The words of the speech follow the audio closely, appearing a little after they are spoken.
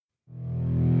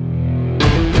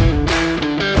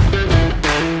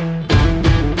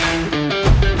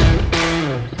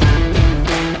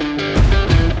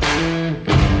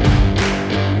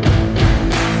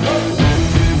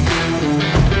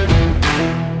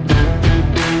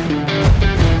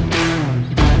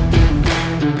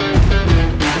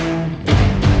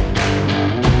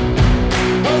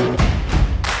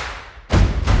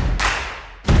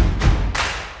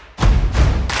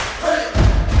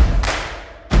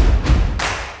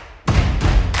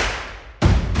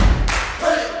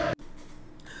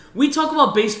We talk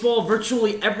about baseball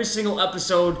virtually every single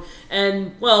episode,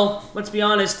 and, well, let's be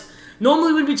honest,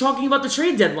 normally we'd be talking about the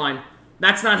trade deadline.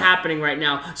 That's not happening right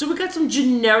now. So we got some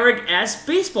generic-ass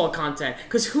baseball content,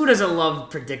 because who doesn't love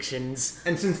predictions?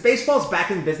 And since baseball's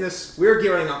back in business, we're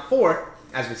gearing up for,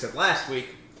 as we said last week,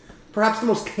 perhaps the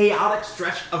most chaotic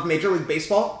stretch of Major League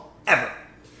Baseball ever.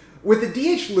 With the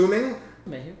DH looming,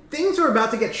 things are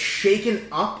about to get shaken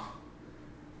up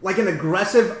like an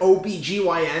aggressive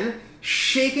OBGYN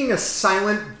shaking a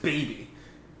silent baby.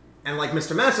 And like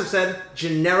Mr. Massive said,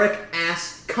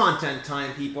 generic-ass content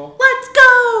time, people. Let's go!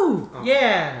 Oh.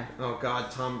 Yeah. Oh, God,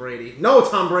 Tom Brady. No,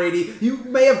 Tom Brady. You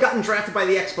may have gotten drafted by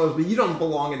the Expos, but you don't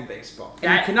belong in baseball.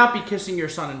 And you cannot be kissing your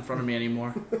son in front of me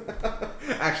anymore.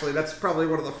 Actually, that's probably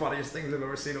one of the funniest things I've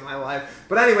ever seen in my life.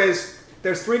 But anyways,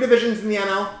 there's 3 divisions in the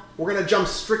NL. We're going to jump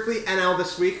strictly NL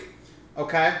this week.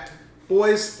 Okay?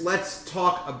 Boys, let's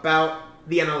talk about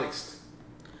the NL East.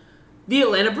 The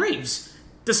Atlanta Braves,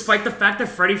 despite the fact that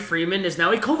Freddie Freeman is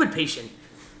now a COVID patient.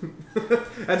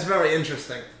 That's very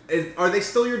interesting. Are they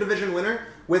still your division winner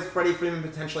with Freddie Freeman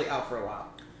potentially out for a while?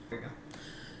 There you go.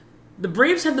 The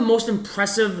Braves have the most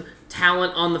impressive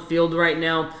talent on the field right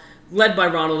now, led by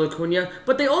Ronald Acuna,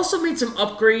 but they also made some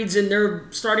upgrades in their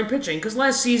starting pitching, because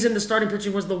last season the starting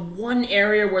pitching was the one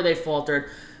area where they faltered.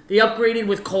 They upgraded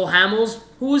with Cole Hamels,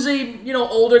 who was a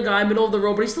older guy, middle of the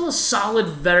road, but he's still a solid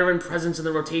veteran presence in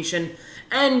the rotation,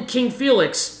 and King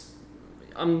Felix.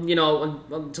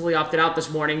 Until he opted out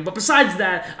this morning. But besides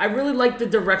that, I really like the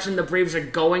direction the Braves are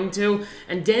going to.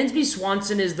 And Dansby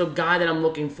Swanson is the guy that I'm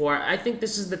looking for. I think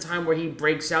this is the time where he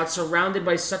breaks out, surrounded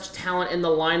by such talent in the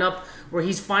lineup, where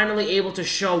he's finally able to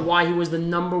show why he was the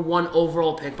number 1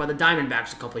 overall pick by the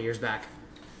Diamondbacks a couple of years back.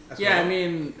 I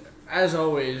mean, as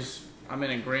always, I'm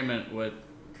in agreement with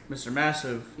Mr.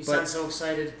 Massive. You sound so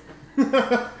excited.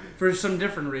 For some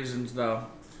different reasons, though.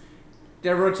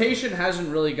 Their rotation hasn't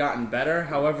really gotten better.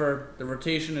 However, the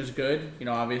rotation is good.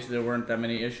 Obviously there weren't that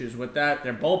many issues with that.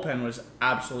 Their bullpen was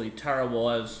absolutely terrible,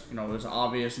 as it was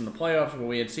obvious in the playoffs what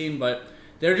we had seen. But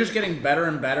they're just getting better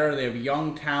and better. They have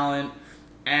young talent,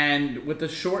 and with the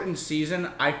shortened season,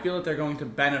 I feel that they're going to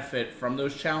benefit from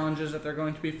those challenges that they're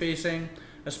going to be facing,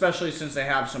 especially since they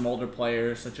have some older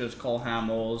players such as Cole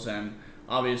Hamels, and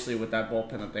obviously with that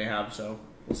bullpen that they have. So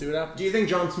we'll see what happens. Do you think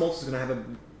John Smoltz is going to have a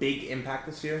big impact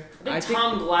this year? I think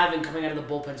Tom Glavine coming out of the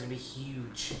bullpen is going to be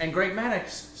huge. And Greg Maddux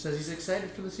says he's excited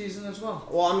for the season as well.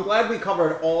 Well, I'm glad we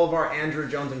covered all of our Andrew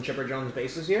Jones and Chipper Jones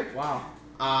bases here. Wow.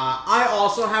 I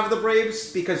also have the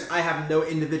Braves because I have no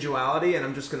individuality, and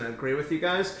I'm just going to agree with you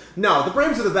guys. No, the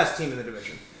Braves are the best team in the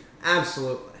division.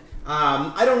 Absolutely.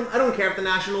 I don't care if the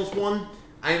Nationals won.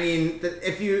 I mean,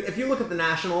 if you look at the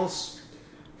Nationals,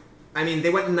 I mean, they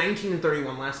went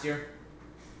 19-31 last year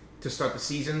to start the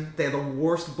season. They had the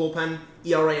worst bullpen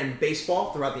ERA in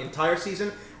baseball throughout the entire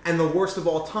season, and the worst of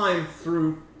all time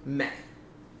through May.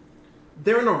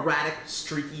 They're an erratic,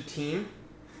 streaky team,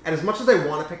 and as much as I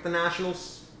want to pick the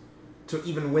Nationals to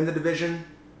even win the division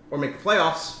or make the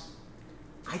playoffs,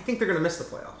 I think they're going to miss the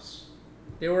playoffs.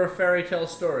 They were a fairy tale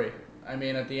story. I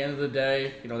mean, at the end of the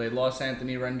day, they lost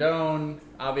Anthony Rendon.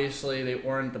 Obviously, they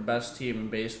weren't the best team in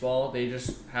baseball. They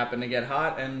just happened to get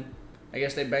hot, and I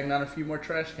guess they banged on a few more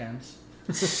trash cans.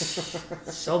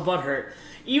 So butthurt.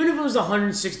 Even if it was a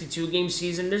 162-game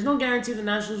season, there's no guarantee the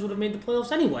Nationals would have made the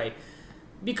playoffs anyway.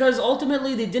 Because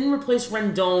ultimately, they didn't replace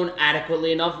Rendon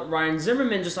adequately enough. Ryan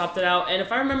Zimmerman just opted out. And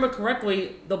if I remember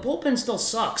correctly, the bullpen still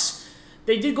sucks.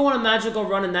 They did go on a magical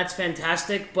run, and that's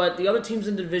fantastic. But the other teams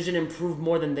in the division improved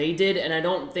more than they did. And I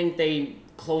don't think they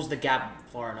closed the gap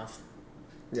far enough.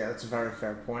 Yeah, that's a very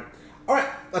fair point. All right,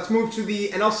 let's move to the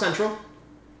NL Central.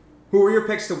 Who are your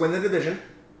picks to win the division?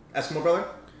 Eskimo brother?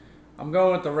 I'm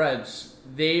going with the Reds.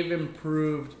 They've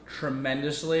improved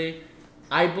tremendously.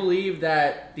 I believe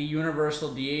that the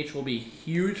universal DH will be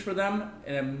huge for them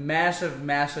and a massive,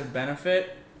 massive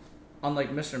benefit,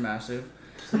 unlike Mr. Massive.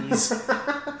 Please.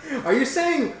 Are you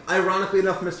saying, ironically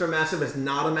enough, Mr. Massive is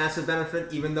not a massive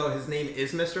benefit, even though his name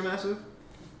is Mr. Massive?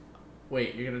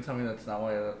 Wait, you're going to tell me that's not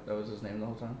why that was his name the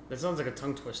whole time? That sounds like a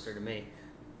tongue twister to me.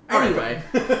 Anyway,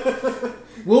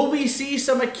 will we see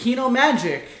some Aquino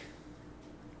magic?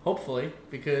 Hopefully,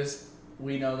 because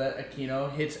we know that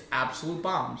Aquino hits absolute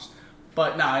bombs.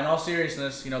 But no, in all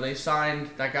seriousness, they signed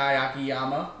that guy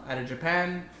Akiyama out of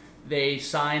Japan. They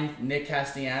signed Nick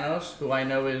Castellanos, who I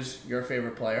know is your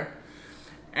favorite player.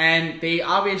 And they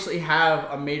obviously have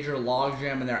a major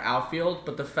logjam in their outfield,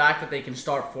 but the fact that they can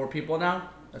start 4 people now,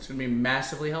 that's going to be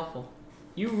massively helpful.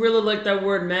 You really like that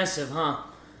word massive, huh?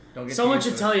 Don't get Someone used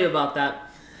should to tell you about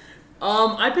that.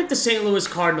 I picked the St. Louis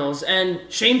Cardinals, and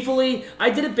shamefully, I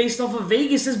did it based off of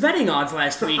Vegas' betting odds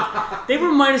last week. They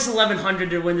were minus 1,100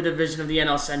 to win the division of the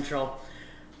NL Central.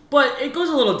 But it goes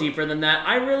a little deeper than that.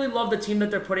 I really love the team that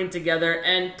they're putting together,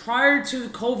 and prior to the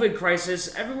COVID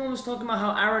crisis, everyone was talking about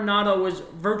how Arenado was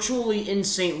virtually in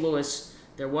St. Louis.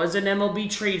 There was an MLB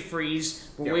trade freeze.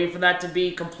 We're waiting for that to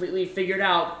be completely figured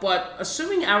out. But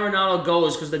assuming Arenado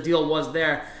goes, because the deal was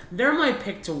there, they're my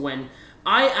pick to win.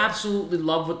 I absolutely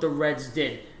love what the Reds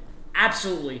did.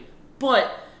 Absolutely.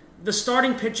 But the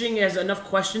starting pitching has enough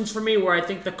questions for me where I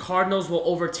think the Cardinals will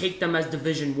overtake them as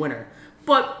division winner.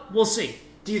 But we'll see.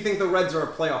 Do you think the Reds are a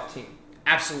playoff team?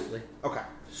 Absolutely. Okay.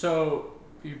 So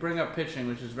you bring up pitching,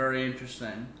 which is very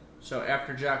interesting. So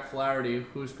after Jack Flaherty,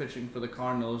 who's pitching for the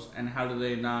Cardinals, and how do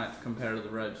they not compare to the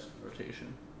Reds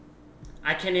rotation?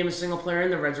 I can't name a single player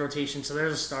in the Reds rotation, so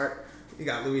there's a start. You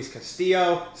got Luis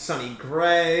Castillo, Sonny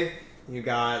Gray. You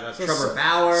got Trevor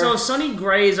Bauer. So Sonny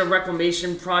Gray is a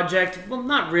reclamation project. Well,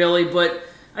 not really, but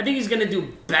I think he's going to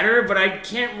do better, but I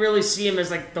can't really see him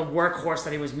as like the workhorse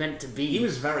that he was meant to be. He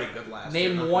was very good last year.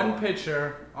 Name one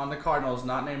pitcher on the Cardinals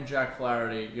not named Jack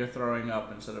Flaherty you're throwing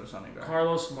up instead of Sonny Gray.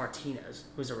 Carlos Martinez,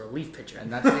 who's a relief pitcher.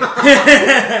 And that's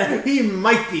the He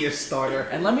might be a starter.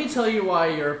 And let me tell you why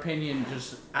your opinion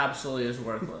just absolutely is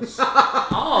worthless.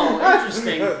 Oh,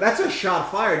 interesting. That's a shot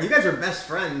fired. You guys are best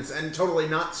friends and totally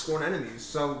not sworn enemies.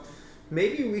 So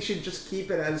maybe we should just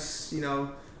keep it as,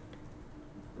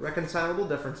 reconcilable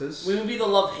differences. We would be the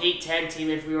love-hate tag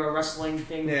team if we were a wrestling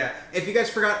thing. Yeah. If you guys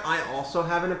forgot, I also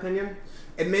have an opinion.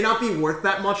 It may not be worth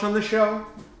that much on the show,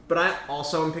 but I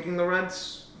also am picking the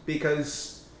Reds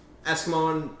because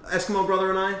Eskimo brother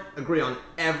and I agree on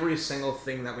every single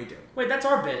thing that we do. Wait, that's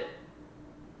our bit.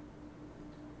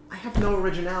 I have no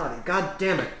originality. God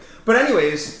damn it. But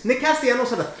anyways, Nick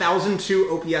Castellanos had 1,002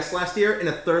 OPS last year in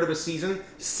a third of a season,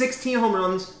 16 home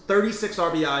runs, 36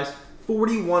 RBIs,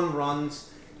 41 runs.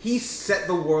 He set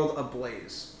the world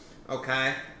ablaze,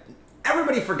 okay?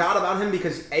 Everybody forgot about him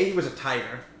because A, he was a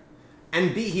Tiger,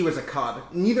 and B, he was a Cub.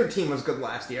 Neither team was good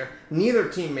last year. Neither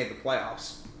team made the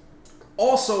playoffs.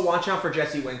 Also, watch out for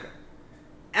Jesse Winker.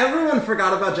 Everyone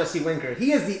forgot about Jesse Winker.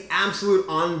 He is the absolute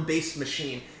on-base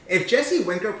machine. If Jesse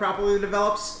Winker properly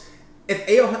develops, if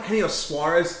Eugenio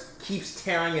Suarez keeps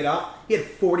tearing it up, he had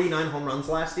 49 home runs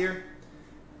last year.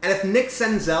 And if Nick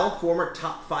Senzel, former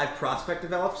top 5 prospect,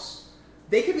 develops,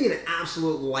 they could be an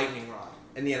absolute lightning rod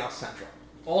in the NL Central.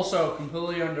 Also,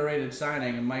 completely underrated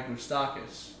signing in Mike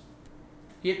Moustakas.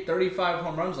 He hit 35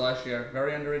 home runs last year.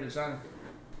 Very underrated signing.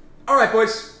 All right,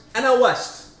 boys. NL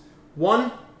West. 1,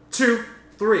 2,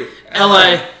 3.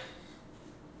 LA.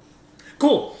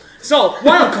 Cool. So,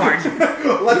 wild card.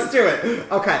 Let's do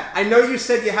it. Okay. I know you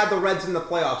said you had the Reds in the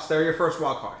playoffs. They're your first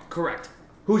wild card. Correct.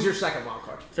 Who's your second wild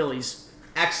card? Phillies.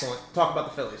 Excellent. Talk about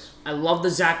the Phillies. I love the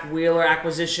Zach Wheeler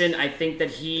acquisition. I think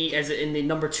that he, as in the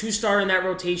number 2 starter in that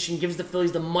rotation, gives the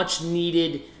Phillies the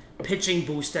much-needed pitching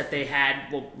boost that they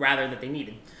had, that they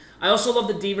needed. I also love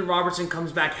that David Robertson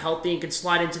comes back healthy and can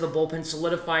slide into the bullpen,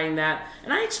 solidifying that.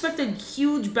 And I expect a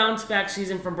huge bounce-back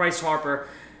season from Bryce Harper.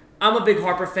 I'm a big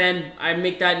Harper fan. I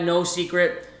make that no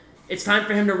secret. It's time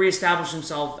for him to reestablish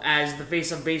himself as the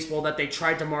face of baseball that they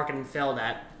tried to market and failed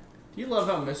at. Do you love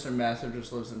how Mr. Massive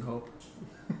just lives in hope?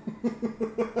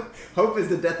 Hope is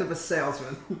the death of a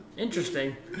salesman.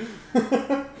 Interesting.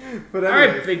 But All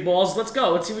right, big balls, let's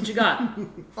go. Let's see what you got.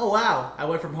 Oh, wow. I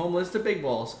went from homeless to big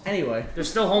balls. Anyway. They're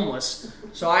still homeless.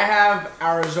 So I have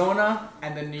Arizona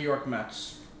and the New York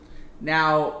Mets.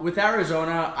 Now, with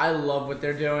Arizona, I love what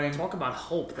they're doing. Talk about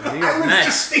hope. The New I York was Mets.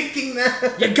 just thinking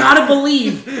that. You gotta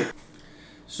believe.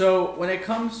 So when it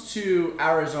comes to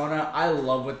Arizona, I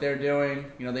love what they're doing.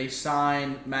 They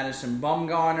signed Madison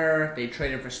Bumgarner. They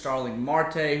traded for Starling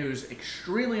Marte, who's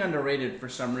extremely underrated for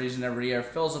some reason every year.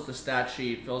 Fills up the stat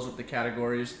sheet, fills up the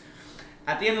categories.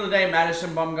 At the end of the day, Madison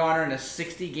Bumgarner in a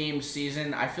 60-game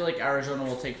season, I feel like Arizona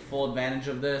will take full advantage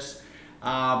of this.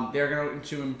 They're going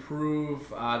to improve.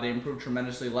 They improved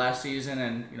tremendously last season,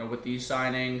 and with these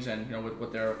signings and with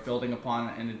what they're building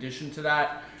upon in addition to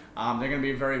that, they're going to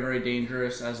be very, very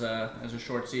dangerous as a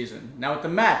short season. Now with the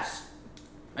Mets,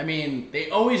 they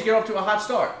always get off to a hot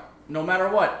start. No matter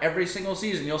what, every single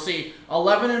season you'll see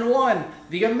 11-1,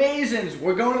 the Amazons,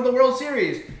 we're going to the World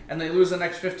Series, and they lose the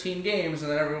next 15 games,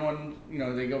 and then everyone,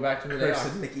 they go back to who they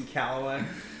are. Mickey Callaway.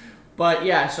 But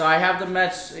yeah, so I have the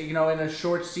Mets, in a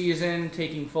short season,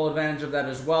 taking full advantage of that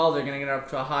as well. They're going to get up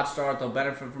to a hot start. They'll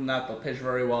benefit from that. They'll pitch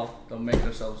very well. They'll make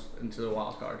themselves into the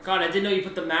wild card. God, I didn't know you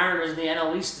put the Mariners in the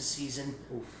NL East this season.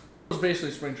 Oof. It was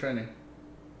basically spring training.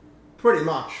 Pretty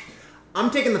much.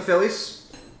 I'm taking the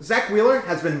Phillies. Zach Wheeler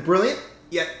has been brilliant,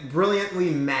 yet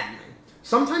brilliantly maddening.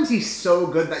 Sometimes he's so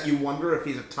good that you wonder if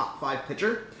he's a top 5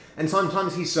 pitcher, and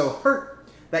sometimes he's so hurt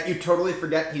that you totally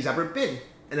forget he's ever been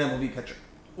an MLB pitcher.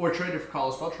 Or traded for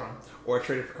Carlos Beltran. Or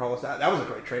traded for Carlos. That was a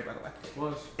great trade, by the way. It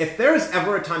was. If there is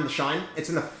ever a time to shine, it's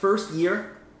in the first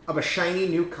year of a shiny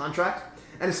new contract,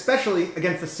 and especially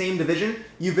against the same division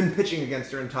you've been pitching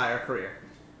against your entire career.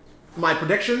 My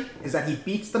prediction is that he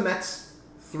beats the Mets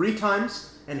 3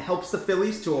 times and helps the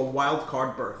Phillies to a wild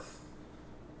card berth.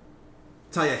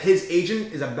 Tell you, his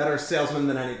agent is a better salesman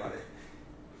than anybody.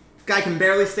 Guy can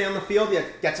barely stay on the field,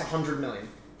 yet gets $100 million.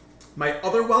 My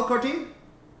other wild card team,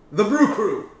 the Brew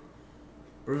Crew.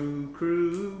 Brew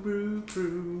Crew, Brew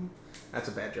Crew. That's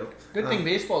a bad joke. Good thing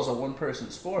baseball is a one-person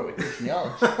sport with Christian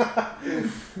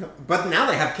Yelich. But now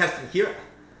they have Keston Hiura.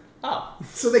 Oh.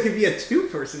 So they could be a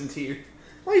 2-person team.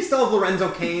 Well, you still have Lorenzo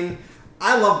Cain.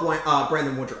 I love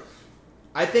Brandon Woodruff.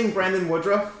 I think Brandon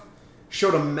Woodruff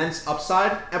showed immense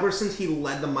upside ever since he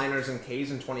led the minors in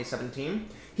Ks in 2017.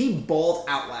 He balled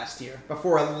out last year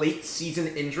before a late season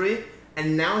injury,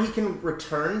 and now he can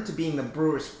return to being the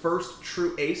Brewers' first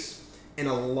true ace in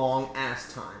a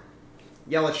long-ass time.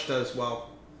 Yelich does, well,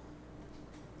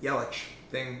 Yelich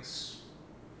things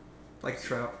like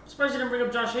Trout. I'm surprised you didn't bring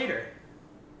up Josh Hader.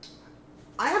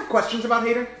 I have questions about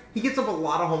Hader. He gets up a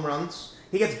lot of home runs.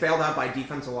 He gets bailed out by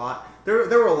defense a lot. There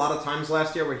were a lot of times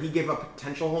last year where he gave up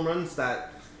potential home runs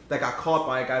that got caught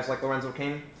by guys like Lorenzo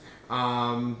Cain.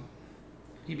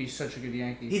 He'd be such a good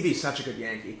Yankee. He'd be such a good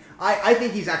Yankee. I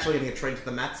think he's actually going to get traded to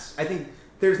the Mets. I think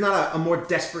there's not a more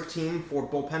desperate team for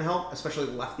bullpen help, especially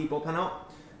lefty bullpen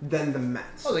help, than the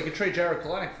Mets. Oh, they could trade Jared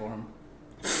Kalenic for him.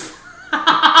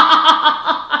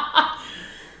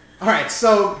 All right,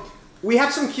 so we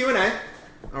have some Q&A.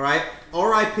 All right,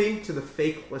 R.I.P. to the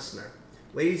fake listener.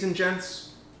 Ladies and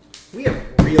gents, we have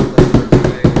real listener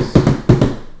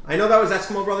Q&As. I know that was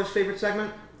Eskimo Brothers' favorite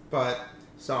segment, but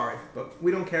sorry, but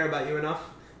we don't care about you enough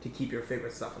to keep your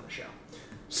favorite stuff on the show.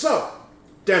 So,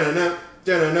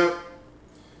 da-na-na.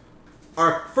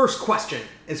 Our first question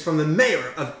is from the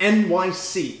mayor of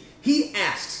NYC. He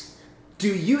asks,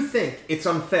 do you think it's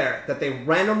unfair that they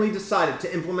randomly decided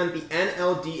to implement the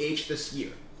NLDH this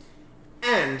year?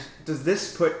 And does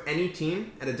this put any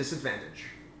team at a disadvantage?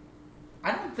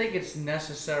 I don't think it's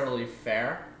necessarily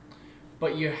fair,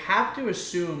 but you have to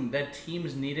assume that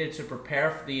teams needed to prepare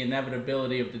for the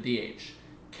inevitability of the DH.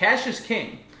 Cash is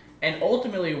king, and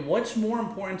ultimately what's more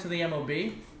important to the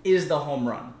MLB is the home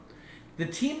run. The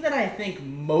team that I think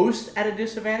most at a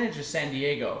disadvantage is San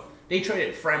Diego. They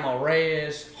traded Franmil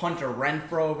Reyes, Hunter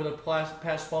Renfroe over the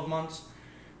past 12 months.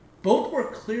 Both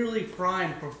were clearly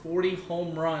primed for 40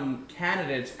 home run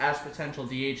candidates as potential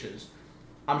DHs.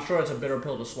 I'm sure it's a bitter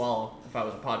pill to swallow if I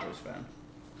was a Padres fan.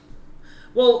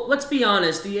 Well, let's be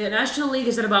honest. The National League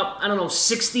has had about,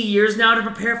 60 years now to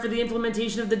prepare for the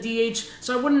implementation of the DH,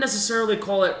 so I wouldn't necessarily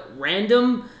call it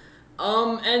random.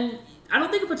 And I don't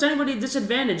think it puts anybody at a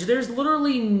disadvantage. There's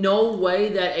literally no way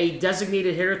that a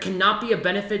designated hitter cannot be a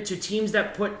benefit to teams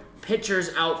that put pitchers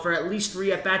out for at least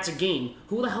 3 at-bats a game.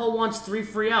 Who the hell wants 3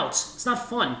 free outs? It's not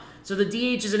fun. So the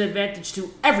DH is an advantage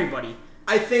to everybody.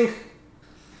 I think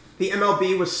the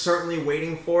MLB was certainly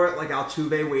waiting for it, like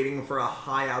Altuve waiting for a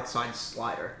high outside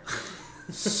slider.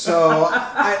 So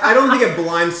I don't think it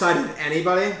blindsided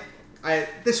anybody.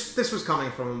 This was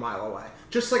coming from a mile away.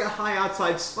 Just like a high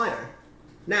outside slider.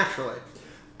 Naturally.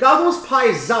 Goggles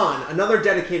Paisan, another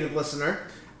dedicated listener,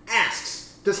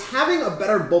 asks, does having a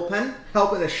better bullpen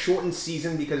help in a shortened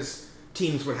season because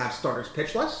teams would have starters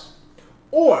pitch less?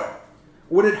 Or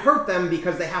would it hurt them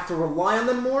because they have to rely on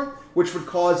them more, which would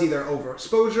cause either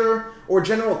overexposure or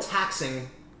general taxing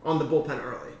on the bullpen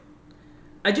early?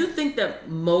 I do think that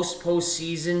most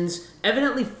postseasons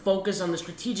evidently focus on the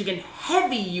strategic and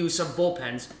heavy use of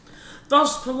bullpens.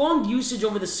 Thus, prolonged usage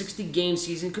over the 60-game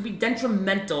season could be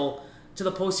detrimental to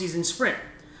the postseason sprint.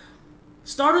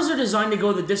 Starters are designed to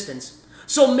go the distance,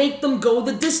 so make them go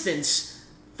the distance.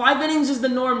 5 innings is the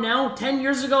norm now. 10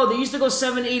 years ago, they used to go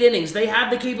 7, 8 innings. They have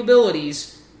the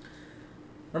capabilities.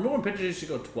 Remember when pitchers used to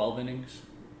go 12 innings?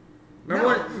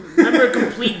 Remember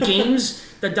complete games?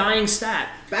 The dying stat.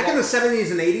 Back in the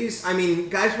 70s and 80s, I mean,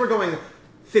 guys were going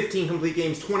 15 complete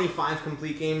games, 25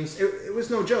 complete games. It was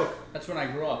no joke. That's when I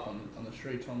grew up on the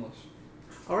straight toneless.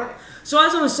 All right. So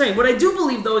as I was saying, what I do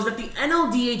believe, though, is that the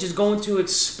NLDH is going to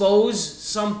expose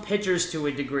some pitchers to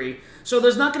a degree. So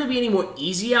there's not going to be any more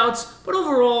easy outs. But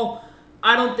overall,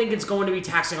 I don't think it's going to be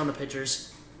taxing on the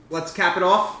pitchers. Let's cap it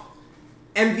off.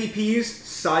 MVPs,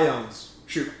 Cy Youngs.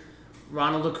 Shoot.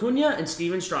 Ronald Acuna and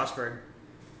Steven Strasburg.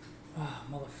 Oh,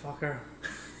 motherfucker.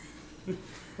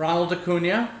 Ronald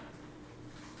Acuna.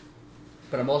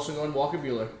 But I'm also going Walker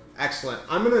Buehler. Excellent.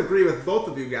 I'm going to agree with both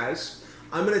of you guys.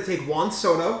 I'm going to take Juan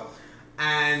Soto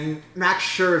and Max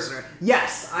Scherzer.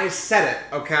 Yes, I said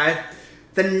it, okay?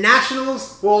 The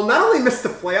Nationals will not only miss the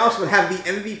playoffs, but have the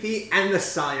MVP and the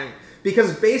Cy Young.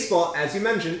 Because baseball, as you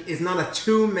mentioned, is not a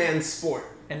two-man sport.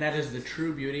 And that is the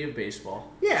true beauty of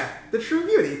baseball. Yeah, the true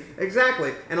beauty.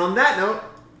 Exactly. And on that note,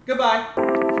 Goodbye.